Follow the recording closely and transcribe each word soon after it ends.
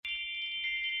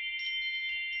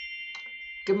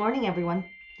Good morning, everyone.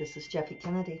 This is Jeffe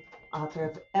Kennedy, author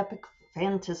of Epic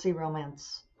Fantasy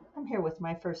Romance. I'm here with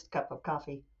my first cup of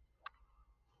coffee.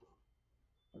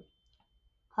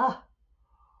 Ah,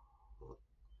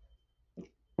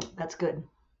 that's good.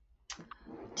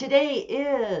 Today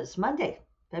is Monday,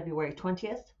 February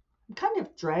 20th. I'm kind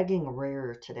of dragging a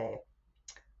rear today.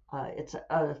 It's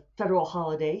a federal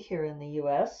holiday here in the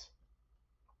U.S.,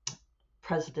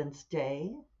 President's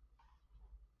Day,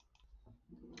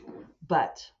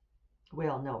 but we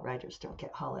all know writers don't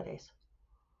get holidays.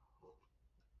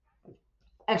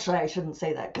 Actually, I shouldn't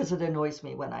say that because it annoys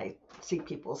me when I see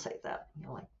people say that.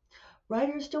 Like,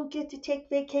 writers don't get to take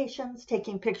vacations,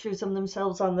 taking pictures of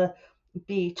themselves on the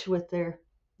beach with their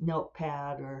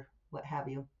notepad or what have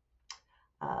you.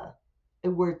 A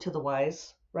word to the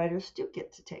wise, writers do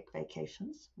get to take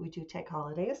vacations. We do take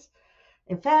holidays.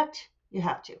 In fact, you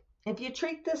have to. If you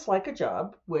treat this like a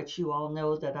job, which you all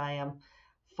know that I am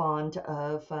fond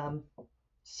of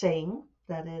saying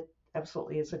that it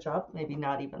absolutely is a job, maybe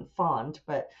not even fond,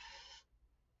 but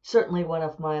certainly one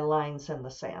of my lines in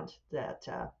the sand that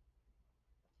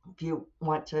if you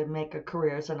want to make a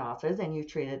career as an author, then you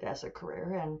treat it as a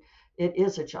career, and it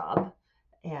is a job,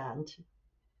 and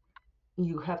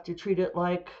you have to treat it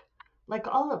like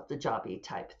all of the jobby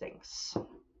type things.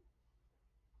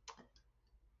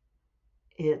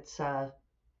 It's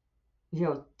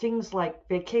things like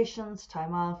vacations,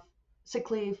 time off,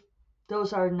 sick leave.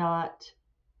 Those are not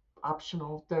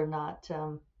optional. They're not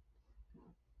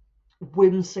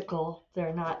whimsical.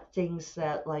 They're not things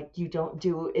that like you don't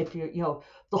do if you're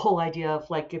the whole idea of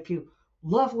like if you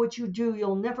love what you do,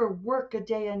 you'll never work a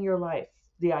day in your life.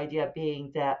 The idea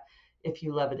being that if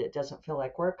you love it, it doesn't feel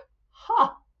like work.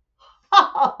 Ha!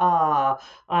 Ha ha ha!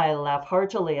 I laugh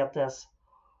heartily at this.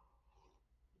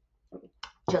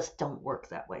 Just don't work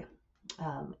that way.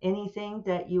 Anything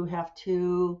that you have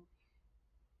to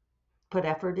put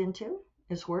effort into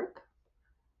is work.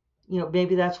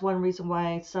 Maybe that's one reason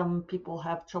why some people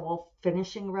have trouble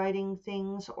finishing writing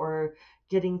things or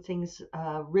getting things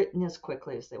written as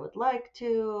quickly as they would like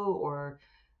to, or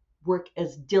work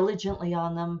as diligently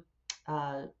on them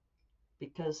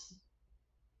because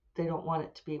they don't want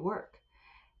it to be work.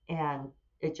 And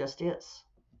it just is.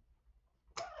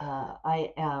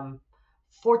 I am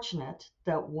fortunate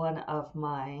that one of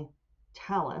my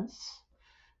talents,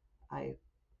 I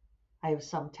have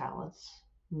some talents,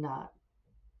 not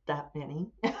that many.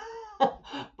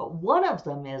 But one of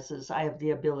them is I have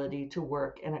the ability to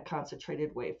work in a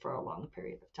concentrated way for a long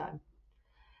period of time.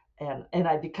 And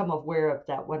I become aware of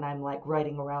that when I'm like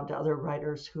writing around to other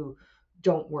writers who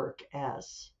don't work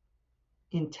as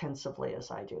intensively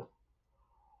as I do.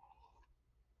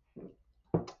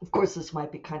 Of course, this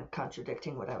might be kind of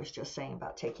contradicting what I was just saying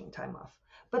about taking time off.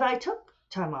 But I took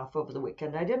time off over the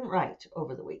weekend. I didn't write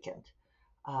over the weekend.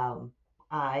 Um,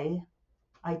 I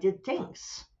I did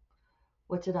things.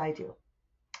 What did I do?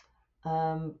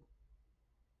 Um,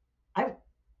 I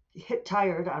hit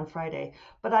tired on Friday,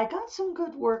 but I got some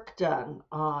good work done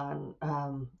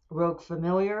on Rogue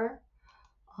Familiar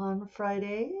on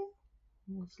Friday.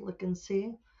 Let's look and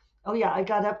see. Oh, yeah, I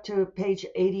got up to page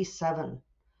 87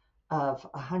 of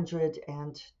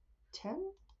 110.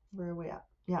 Where are we at?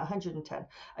 Yeah, 110.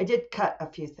 I did cut a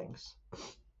few things,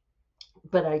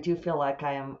 but I do feel like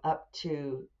I am up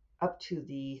to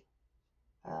the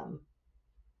um,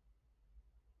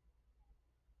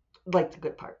 like the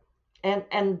good part.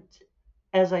 And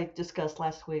as I discussed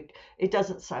last week, it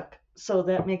doesn't suck, so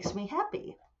that makes me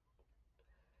happy.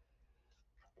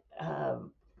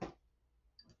 Um,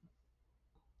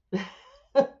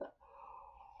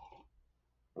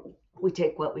 we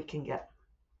take what we can get.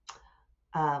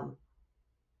 Um,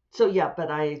 so yeah,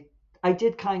 but I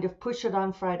did kind of push it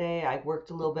on Friday. I worked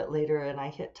a little bit later and I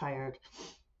hit tired,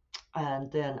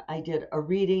 and then I did a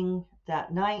reading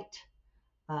that night.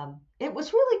 It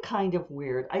was really kind of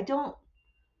weird. I don't.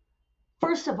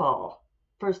 First of all,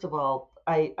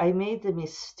 I made the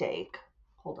mistake.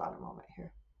 Hold on a moment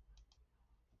here.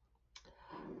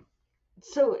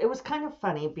 So it was kind of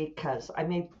funny because I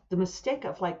made the mistake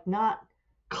of like not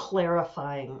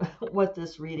clarifying what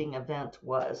this reading event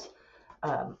was.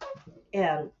 Um,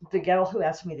 and the gal who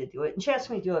asked me to do it, and she asked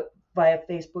me to do it via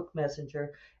Facebook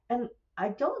Messenger, and I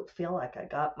don't feel like I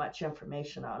got much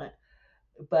information on it,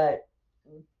 but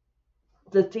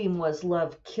the theme was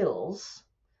love kills,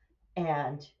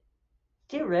 and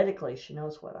theoretically she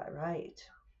knows what I write,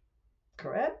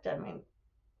 correct? I mean,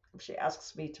 if she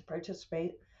asks me to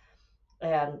participate.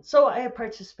 And so I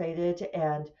participated,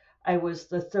 and I was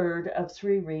the third of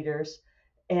three readers.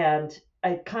 And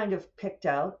I kind of picked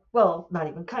out, well, not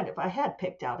even kind of, I had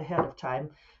picked out ahead of time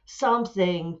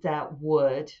something that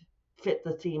would fit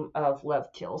the theme of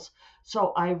Love Kills.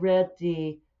 So I read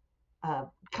the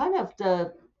kind of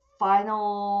the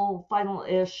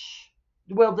final-ish,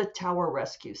 well, the tower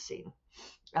rescue scene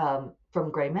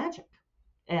from Grey Magic,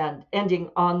 and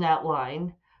ending on that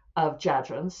line of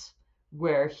Jadrin's,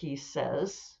 where he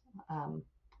says,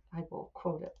 I will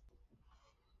quote it.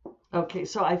 Okay,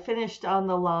 so I finished on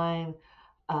the line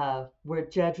where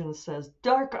Jadrin says,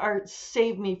 "Dark arts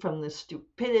save me from the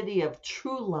stupidity of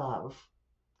true love."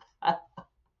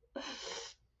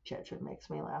 Jadrin makes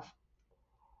me laugh.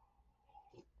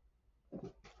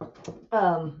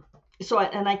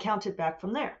 I counted back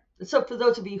from there. So for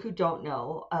those of you who don't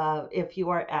know, if you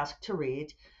are asked to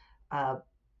read,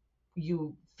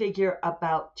 you figure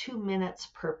about 2 minutes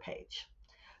per page.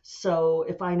 So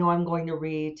if I know I'm going to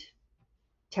read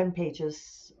 10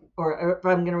 pages, or if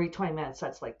I'm going to read 20 minutes,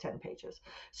 that's like 10 pages.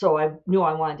 So I knew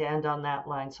I wanted to end on that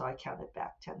line, so I counted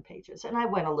back 10 pages. And I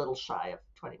went a little shy of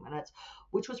 20 minutes,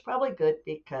 which was probably good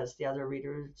because the other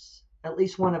readers, at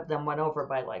least one of them, went over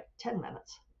by like 10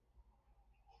 minutes.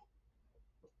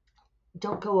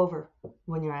 Don't go over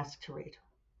when you're asked to read.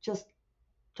 Just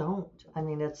don't. I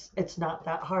mean, it's not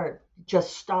that hard.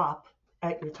 Just stop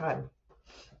at your time.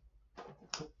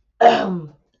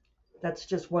 That's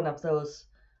just one of those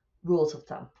rules of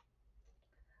thumb.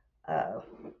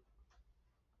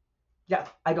 Yeah,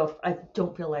 I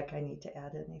don't feel like I need to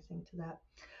add anything to that.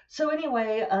 So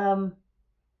anyway,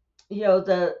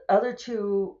 the other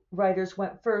two writers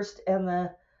went first, and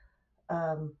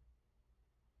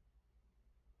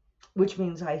which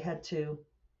means I had to,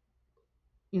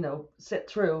 sit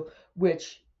through,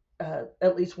 which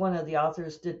at least one of the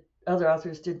authors did. Other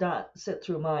authors did not sit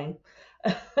through mine.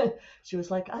 She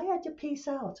was like, "I had to peace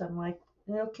out." I'm like,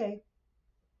 "Okay."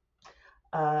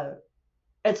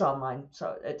 It's online,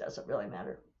 so it doesn't really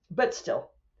matter. But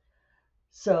still.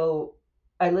 So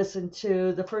I listened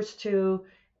to the first two,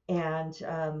 and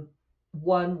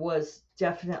one was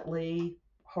definitely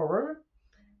horror,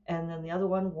 and then the other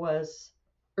one was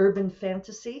urban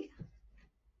fantasy.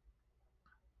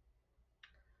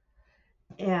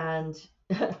 And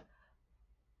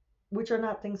which are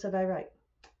not things that I write.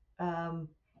 Um,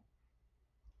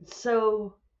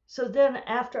 so then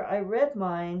after I read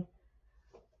mine,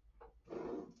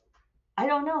 I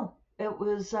don't know. It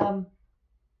was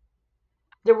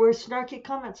there were snarky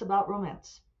comments about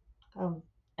romance,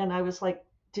 and I was like,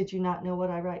 "Did you not know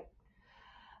what I write?"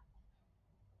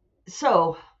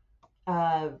 So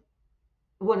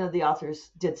one of the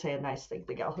authors did say a nice thing.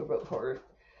 The gal who wrote horror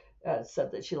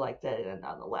said that she liked that and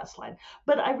on the last line.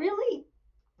 But I really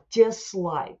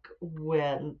dislike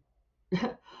when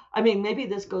I mean, maybe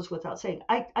this goes without saying.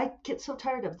 I get so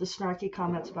tired of the snarky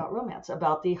comments about romance,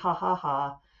 about the ha ha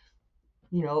ha,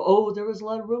 oh, there was a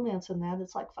lot of romance in that.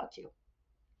 It's like, fuck you.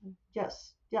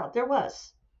 Yes, yeah, there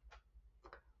was.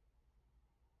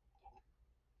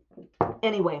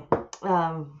 Anyway,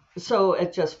 so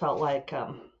it just felt like,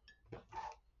 don't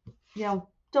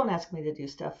ask me to do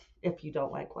stuff if you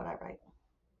don't like what I write.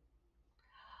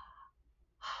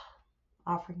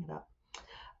 Offering it up.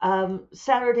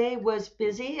 Saturday was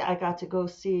busy. I got to go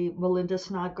see Melinda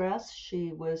Snodgrass.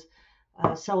 She was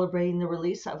celebrating the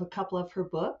release of a couple of her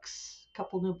books, a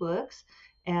couple new books.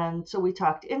 And so we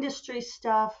talked industry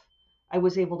stuff. I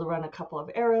was able to run a couple of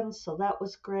errands, so that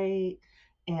was great.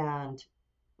 And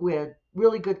we had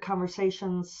really good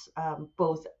conversations,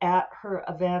 both at her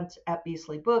event at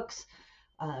Beasley Books.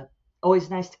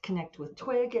 Always nice to connect with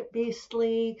Twig at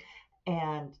Beasley,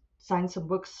 and signed some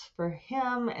books for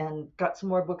him and got some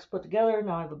more books put together.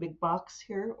 Now I have a big box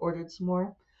here, ordered some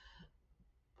more.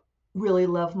 Really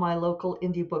love my local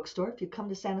indie bookstore. If you come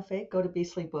to Santa Fe, go to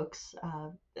Beasley Books.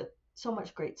 So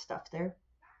much great stuff there.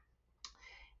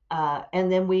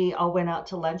 And then we all went out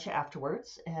to lunch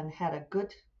afterwards and had a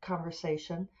good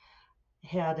conversation.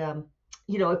 Had,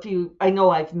 I know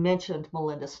I've mentioned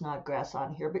Melinda Snodgrass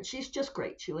on here, but she's just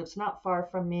great. She lives not far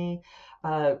from me.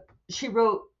 She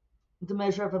wrote The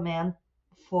Measure of a Man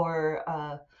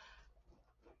for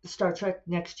Star Trek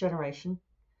Next Generation.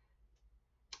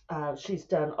 She's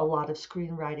done a lot of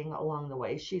screenwriting along the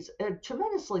way. She's a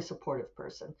tremendously supportive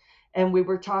person. And we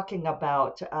were talking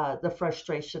about the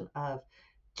frustration of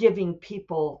giving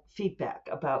people feedback,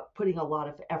 about putting a lot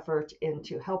of effort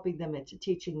into helping them, into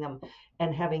teaching them,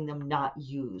 and having them not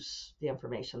use the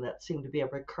information. That seemed to be a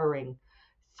recurring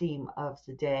theme of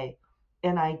the day.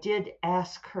 And I did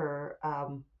ask her,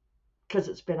 because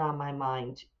it's been on my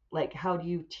mind, like, how do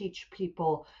you teach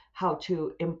people how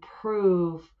to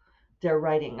improve their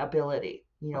writing ability?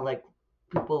 Like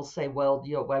people say, well,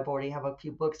 I've already have a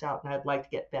few books out and I'd like to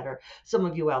get better. Some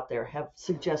of you out there have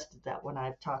suggested that when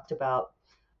I've talked about,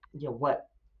 what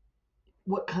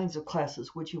what kinds of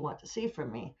classes would you want to see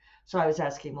from me? So I was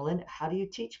asking Melinda, how do you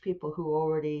teach people who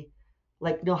already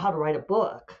like know how to write a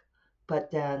book, but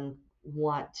then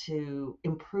want to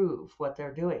improve what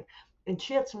they're doing? And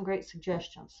she had some great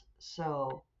suggestions.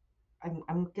 So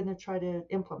I'm gonna try to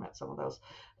implement some of those.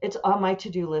 It's on my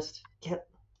to-do list.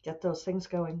 Get those things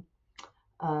going.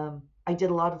 I did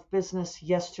a lot of business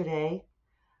yesterday.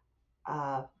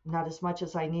 Not as much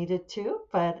as I needed to,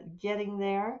 but getting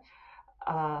there.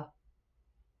 Uh,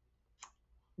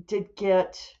 did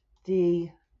get the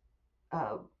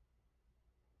uh,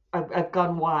 I've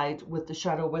gone wide with the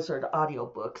Shadow Wizard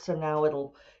audiobook, so now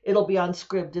it'll be on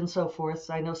Scribd and so forth.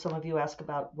 I know some of you ask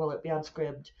about will it be on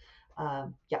Scribd?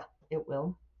 Yeah, it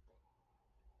will.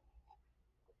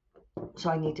 So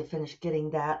I need to finish getting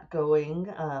that going.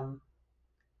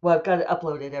 Well, I've got it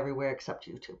uploaded everywhere except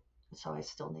YouTube, so I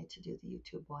still need to do the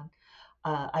YouTube one.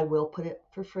 I will put it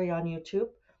for free on YouTube.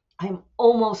 I'm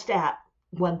almost at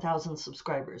 1,000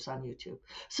 subscribers on YouTube.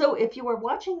 So if you are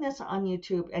watching this on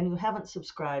YouTube and you haven't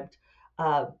subscribed,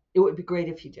 it would be great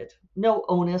if you did. No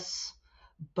onus,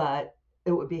 but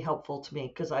it would be helpful to me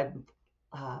because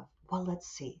well, let's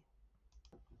see.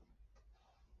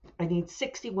 I need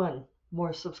 61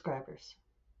 more subscribers.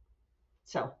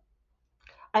 So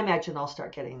I imagine I'll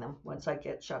start getting them once I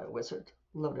get Shadow Wizard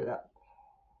loaded up.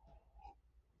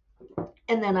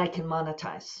 And then I can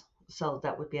monetize. So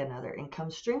that would be another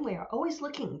income stream. We are always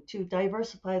looking to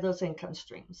diversify those income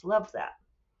streams. Love that.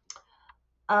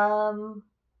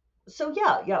 So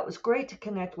yeah, it was great to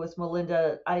connect with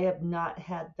Melinda. I have not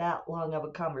had that long of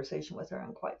a conversation with her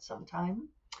in quite some time.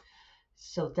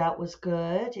 So that was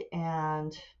good.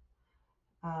 And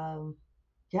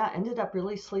yeah, ended up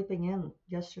really sleeping in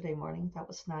yesterday morning. That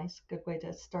was nice. Good way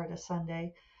to start a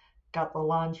Sunday. Got the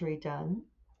laundry done.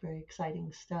 Very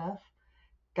exciting stuff.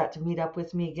 Got to meet up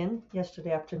with Megan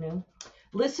yesterday afternoon.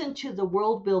 Listen to the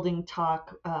world building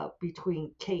talk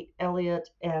between Kate Elliott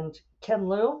and Ken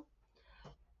Liu,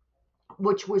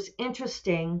 which was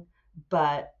interesting,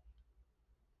 but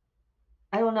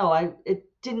I don't know. It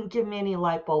didn't give me any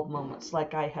light bulb moments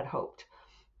like I had hoped.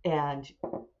 And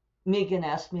Megan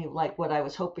asked me like what I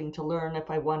was hoping to learn, if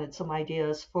I wanted some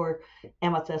ideas for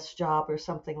Amethyst's job or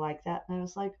something like that. And I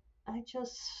was like, I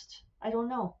don't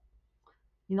know.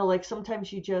 Like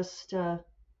sometimes you just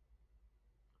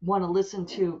want to listen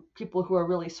to people who are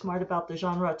really smart about the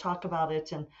genre talk about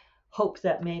it and hope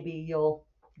that maybe you'll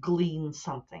glean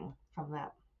something from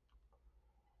that.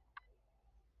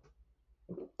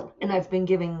 And I've been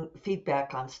giving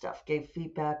feedback on stuff. Gave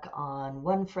feedback on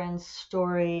one friend's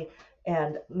story,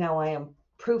 and now I am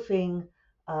proofing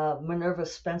Minerva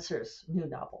Spencer's new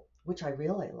novel, which I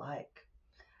really like.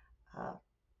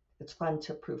 It's fun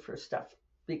to proof her stuff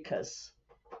because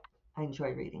I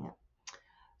enjoy reading it.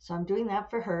 So I'm doing that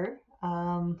for her.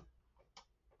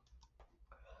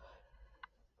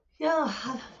 Yeah,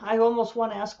 I almost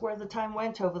want to ask where the time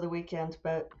went over the weekend,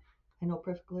 but I know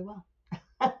perfectly well.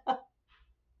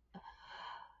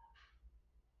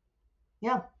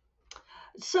 Yeah.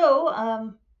 So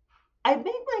I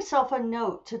made myself a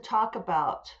note to talk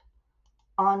about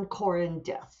Encore in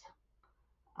Death.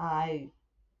 I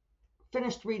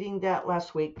finished reading that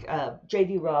last week.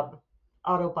 J.D. Robb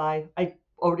auto buy. I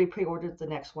already pre-ordered the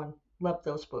next one. Love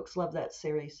those books. Love that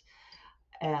series.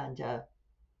 And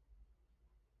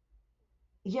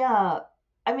yeah,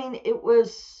 I mean it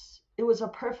was a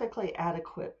perfectly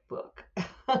adequate book.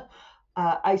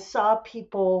 I saw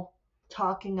people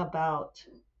talking about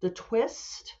the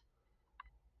twist,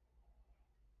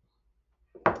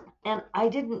 and I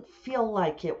didn't feel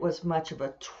like it was much of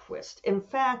a twist. In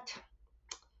fact,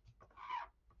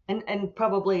 and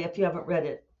probably if you haven't read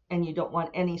it and you don't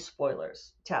want any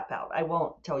spoilers, tap out. I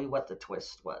won't tell you what the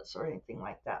twist was or anything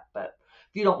like that, but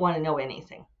if you don't want to know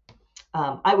anything.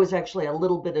 I was actually a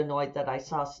little bit annoyed that I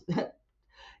saw,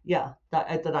 yeah,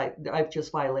 I've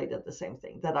just violated the same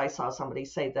thing, that I saw somebody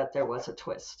say that there was a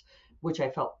twist, which I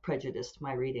felt prejudiced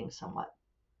my reading somewhat.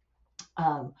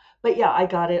 But yeah, I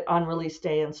got it on release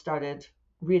day and started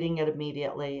reading it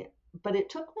immediately, but it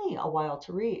took me a while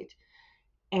to read.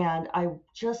 And I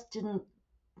just didn't,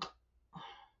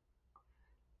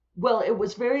 well, it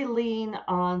was very lean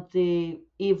on the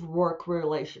Eve Rourke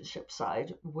relationship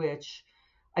side, which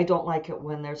I don't like it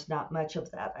when there's not much of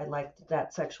that. I like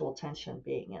that sexual tension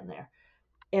being in there.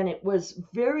 And it was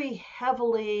very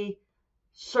heavily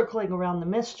circling around the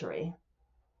mystery,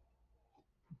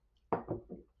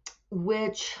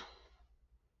 which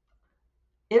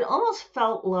it almost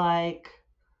felt like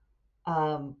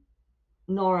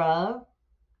Nora,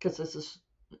 because this is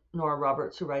Nora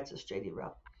Roberts who writes as J.D.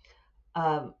 Robb,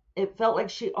 it felt like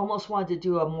she almost wanted to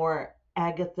do a more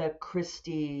Agatha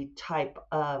Christie type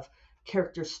of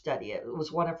character study. It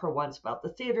was one of her ones about the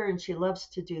theater, and she loves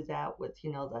to do that with,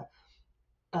 the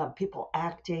people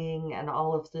acting and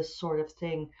all of this sort of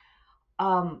thing.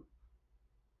 Um,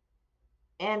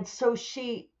 and so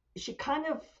she kind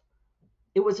of,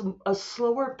 it was a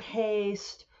slower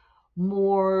paced,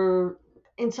 more,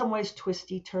 in some ways,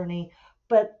 twisty turny,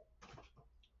 but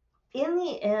in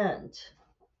the end,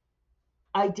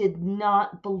 I did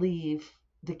not believe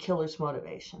the killer's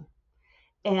motivation.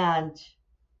 And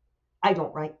I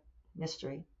don't write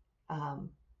mystery.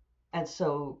 Um, and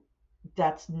so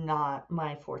that's not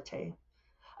my forte.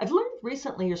 I've learned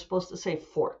recently you're supposed to say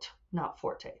fort, not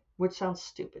forte, which sounds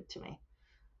stupid to me.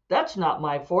 That's not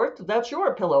my fort. That's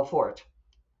your pillow fort.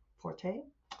 Forte?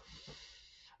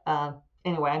 Uh,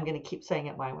 anyway, I'm going to keep saying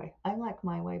it my way. I like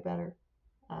my way better.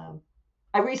 Um,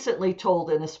 I recently told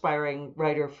an aspiring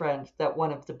writer friend that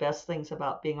one of the best things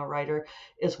about being a writer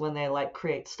is when they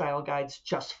create style guides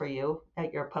just for you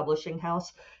at your publishing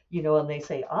house, and they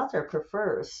say author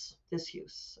prefers this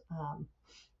use,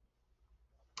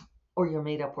 or your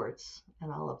made up words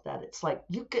and all of that. It's like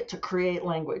you get to create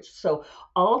language. So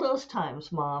all those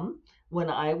times, Mom, when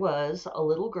I was a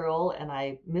little girl and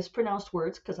I mispronounced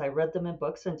words because I read them in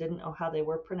books and didn't know how they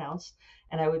were pronounced,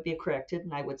 and I would be corrected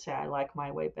and I would say I like my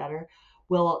way better.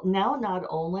 Well, now not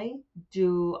only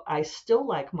do I still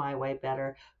like my way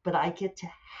better, but I get to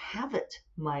have it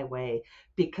my way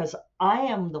because I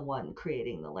am the one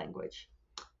creating the language.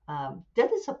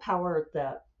 That is a power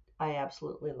that I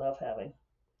absolutely love having.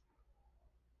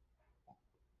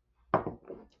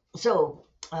 So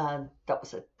that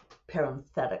was a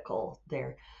parenthetical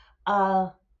there. Uh,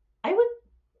 I would,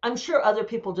 I'm sure other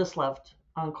people just loved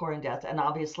Encore and Death, and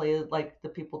obviously, like the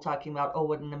people talking about, oh,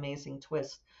 what an amazing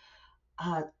twist.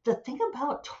 The thing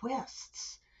about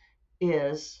twists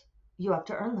is you have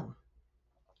to earn them,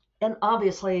 and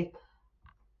obviously,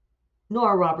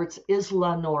 Nora Roberts is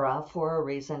La Nora for a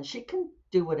reason. She can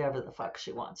do whatever the fuck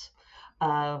she wants.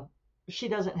 Uh, she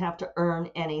doesn't have to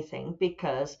earn anything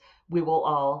because we will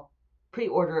all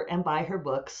pre-order and buy her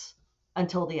books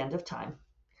until the end of time.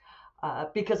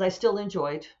 Because I still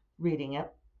enjoyed reading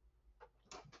it.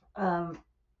 Um,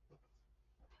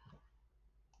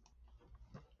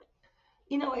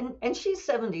 and she's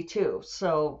 72,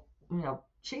 so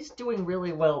she's doing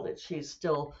really well that she's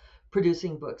still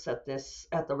producing books at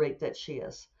the rate that she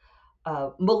is.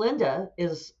 Melinda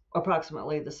is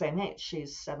approximately the same age.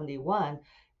 She's 71.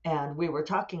 And we were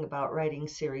talking about writing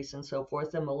series and so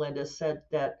forth. And Melinda said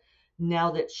that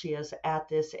now that she is at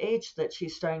this age, that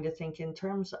she's starting to think in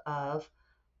terms of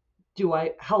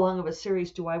how long of a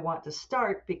series do I want to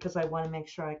start because I want to make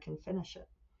sure I can finish it,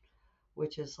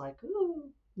 which is like, ooh,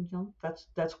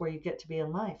 that's where you get to be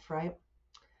in life, right?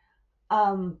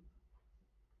 Um,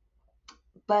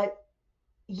 but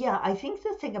yeah, I think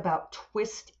the thing about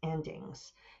twist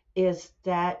endings is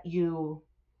that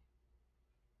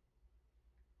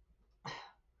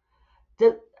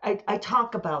I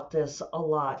talk about this a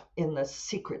lot in the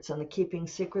secrets and the keeping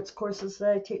secrets courses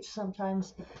that I teach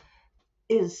sometimes,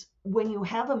 is when you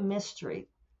have a mystery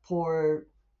for,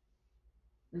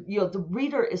 the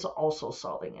reader is also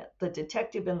solving it. The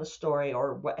detective in the story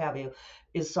or what have you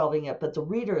is solving it, but the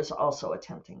reader is also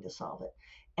attempting to solve it.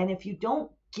 And if you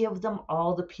don't give them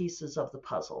all the pieces of the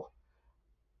puzzle,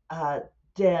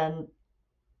 then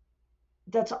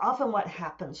that's often what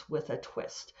happens with a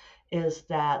twist, is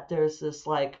that there's this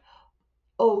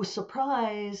oh,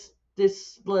 surprise,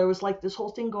 there was this whole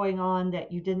thing going on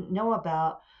that you didn't know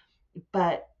about.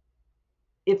 But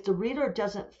if the reader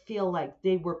doesn't feel like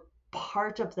they were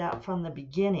part of that from the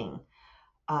beginning,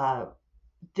 uh,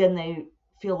 then they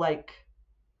feel like,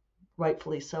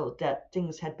 rightfully so, that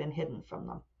things had been hidden from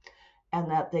them and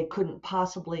that they couldn't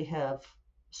possibly have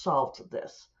solved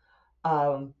this.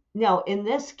 Now, in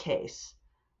this case,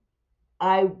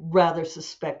 I rather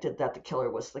suspected that the killer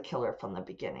was the killer from the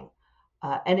beginning.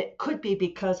 And it could be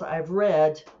because I've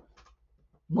read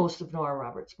most of Nora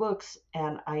Roberts' books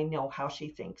and I know how she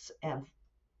thinks and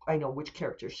I know which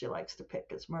characters she likes to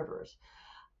pick as murderers.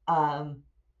 Um,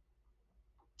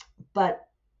 but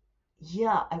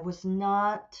yeah, I was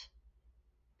not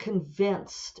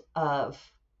convinced of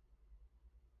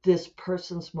this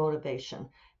person's motivation.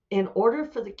 In order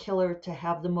for the killer to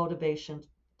have the motivation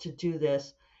to do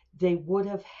this, they would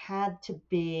have had to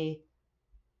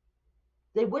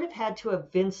have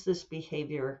evinced this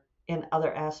behavior in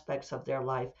other aspects of their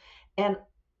life. And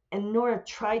Nora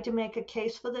tried to make a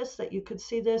case for this, that you could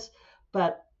see this,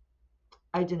 but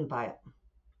I didn't buy it.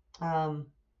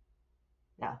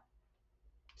 Yeah.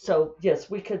 So yes,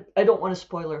 we could, I don't want to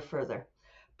spoil her further,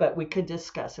 but we could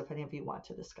discuss if any of you want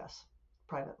to discuss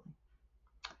privately.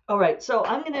 All right, so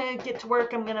I'm going to get to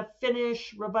work. I'm going to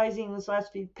finish revising this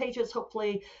last few pages.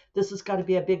 Hopefully, this has got to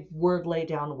be a big word lay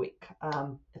down week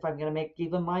if I'm going to make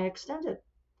even my extended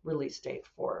release date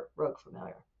for Rogue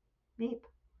Familiar. Meep.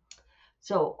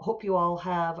 So, hope you all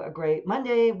have a great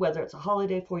Monday, whether it's a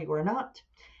holiday for you or not.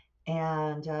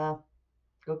 And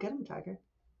go get them, Tiger.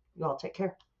 You all take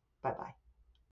care. Bye-bye.